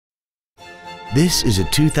This is a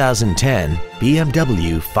 2010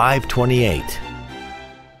 BMW 528.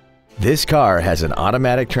 This car has an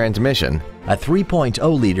automatic transmission, a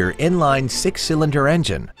 3.0-liter inline six-cylinder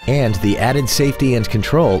engine, and the added safety and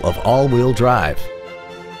control of all-wheel drive.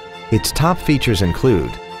 Its top features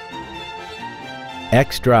include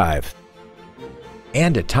xDrive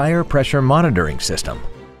and a tire pressure monitoring system.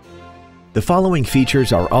 The following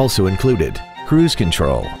features are also included: cruise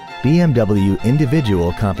control, BMW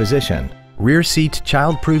individual composition, rear seat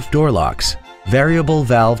child-proof door locks, variable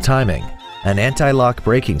valve timing, an anti-lock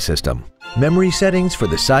braking system, memory settings for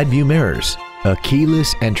the side view mirrors, a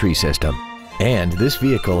keyless entry system, and this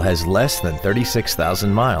vehicle has less than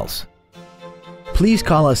 36,000 miles. Please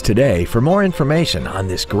call us today for more information on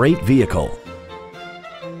this great vehicle.